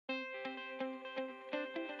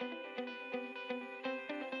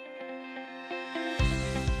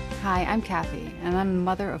Hi, I'm Kathy, and I'm the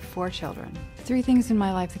mother of 4 children. 3 things in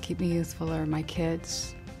my life that keep me youthful are my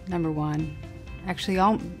kids, number 1. Actually,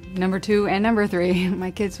 number 2 and number 3.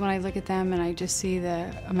 My kids, when I look at them and I just see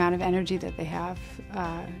the amount of energy that they have,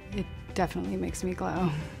 it definitely makes me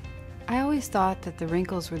glow. I always thought that the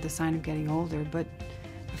wrinkles were the sign of getting older, but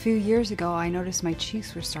a few years ago I noticed my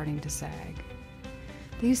cheeks were starting to sag.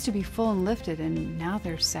 They used to be full and lifted, and now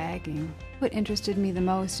they're sagging. What interested me the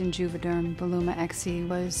most in JUVÉDERM VOLUMA XC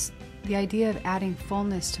was the idea of adding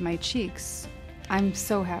fullness to my cheeks. I'm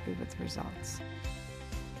so happy with the results.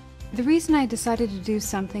 The reason I decided to do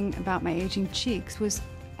something about my aging cheeks was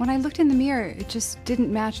when I looked in the mirror, it just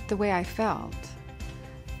didn't match the way I felt.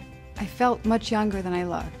 I felt much younger than I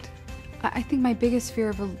looked. I think my biggest fear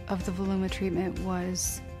of the Voluma treatment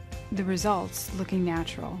was the results looking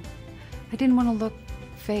natural. I didn't want to look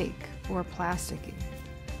fake or plasticky.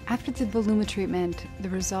 After the Voluma treatment, the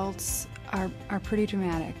results are pretty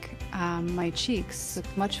dramatic. My cheeks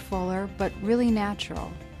look much fuller, but really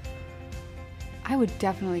natural. I would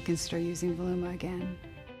definitely consider using Voluma again.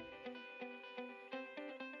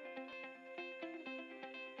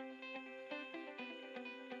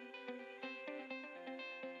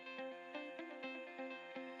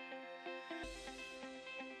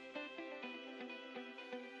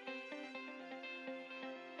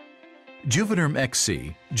 JUVÉDERM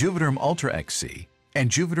XC, JUVÉDERM Ultra XC, and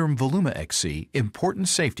JUVÉDERM Voluma XC important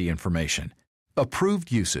safety information.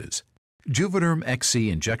 Approved uses. JUVÉDERM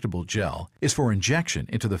XC injectable gel is for injection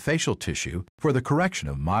into the facial tissue for the correction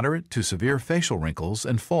of moderate to severe facial wrinkles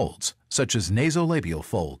and folds, such as nasolabial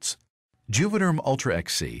folds. JUVÉDERM Ultra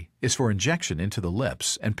XC is for injection into the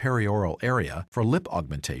lips and perioral area for lip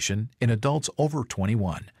augmentation in adults over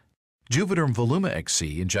 21. JUVÉDERM Voluma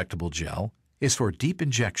XC injectable gel is for deep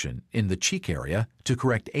injection in the cheek area to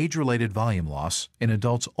correct age-related volume loss in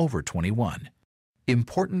adults over 21.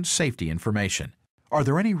 Important safety information. Are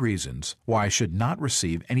there any reasons why I should not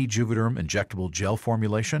receive any JUVÉDERM injectable gel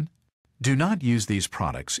formulation? Do not use these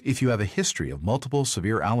products if you have a history of multiple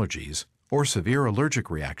severe allergies or severe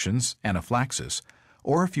allergic reactions, anaphylaxis,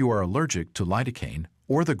 or if you are allergic to lidocaine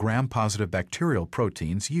or the gram-positive bacterial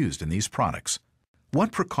proteins used in these products.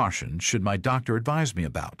 What precautions should my doctor advise me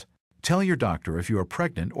about? Tell your doctor if you are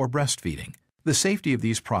pregnant or breastfeeding. The safety of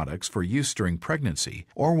these products for use during pregnancy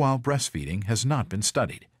or while breastfeeding has not been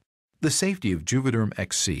studied. The safety of JUVÉDERM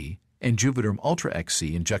XC and JUVÉDERM Ultra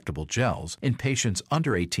XC injectable gels in patients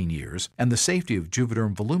under 18 years and the safety of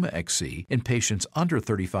JUVÉDERM Voluma XC in patients under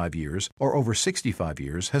 35 years or over 65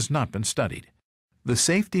 years has not been studied. The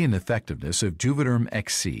safety and effectiveness of JUVÉDERM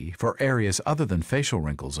XC for areas other than facial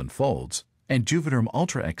wrinkles and folds and JUVÉDERM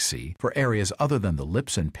Ultra XC for areas other than the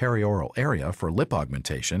lips and perioral area for lip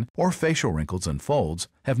augmentation or facial wrinkles and folds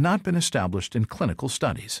have not been established in clinical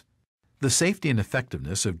studies. The safety and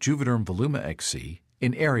effectiveness of JUVÉDERM Voluma XC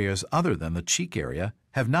in areas other than the cheek area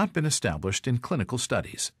have not been established in clinical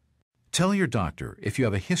studies. Tell your doctor if you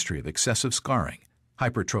have a history of excessive scarring,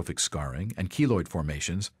 hypertrophic scarring and keloid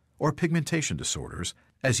formations, or pigmentation disorders,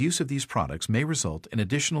 as use of these products may result in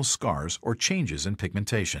additional scars or changes in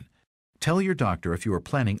pigmentation. Tell your doctor if you are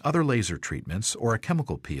planning other laser treatments or a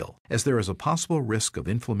chemical peel, as there is a possible risk of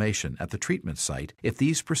inflammation at the treatment site if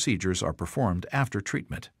these procedures are performed after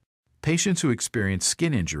treatment. Patients who experience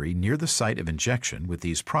skin injury near the site of injection with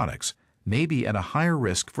these products may be at a higher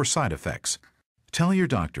risk for side effects. Tell your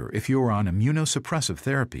doctor if you are on immunosuppressive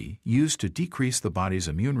therapy used to decrease the body's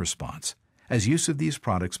immune response, as use of these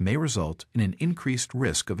products may result in an increased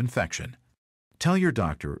risk of infection. Tell your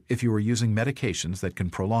doctor if you are using medications that can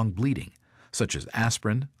prolong bleeding, such as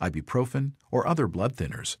aspirin, ibuprofen, or other blood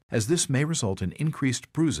thinners, as this may result in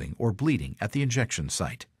increased bruising or bleeding at the injection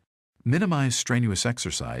site. Minimize strenuous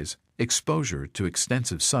exercise, exposure to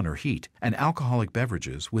extensive sun or heat, and alcoholic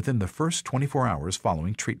beverages within the first 24 hours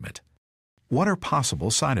following treatment. What are possible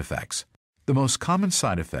side effects? The most common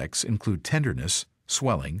side effects include tenderness,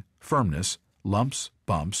 swelling, firmness, lumps,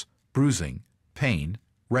 bumps, bruising, pain,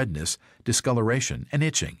 redness, discoloration, and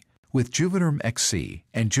itching. With JUVÉDERM XC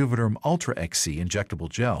and JUVÉDERM Ultra XC injectable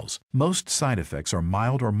gels, most side effects are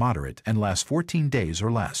mild or moderate and last 14 days or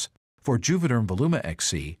less. For JUVÉDERM Voluma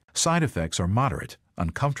XC, side effects are moderate,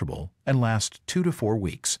 uncomfortable, and last 2 to 4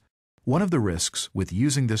 weeks. One of the risks with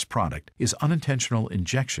using this product is unintentional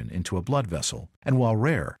injection into a blood vessel, and while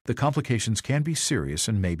rare, the complications can be serious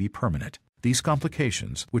and may be permanent. These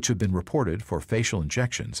complications, which have been reported for facial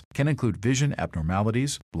injections, can include vision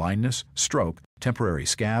abnormalities, blindness, stroke, temporary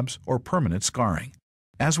scabs, or permanent scarring.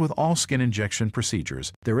 As with all skin injection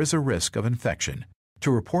procedures, there is a risk of infection. To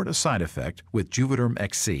report a side effect with JUVÉDERM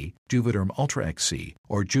XC, JUVÉDERM Ultra XC,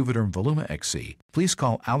 or JUVÉDERM Voluma XC, please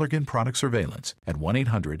call Allergan Product Surveillance at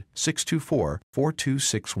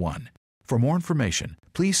 1-800-624-4261. For more information,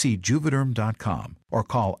 please see juvederm.com or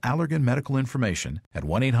call Allergan Medical Information at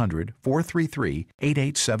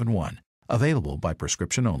 1-800-433-8871. Available by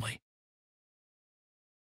prescription only.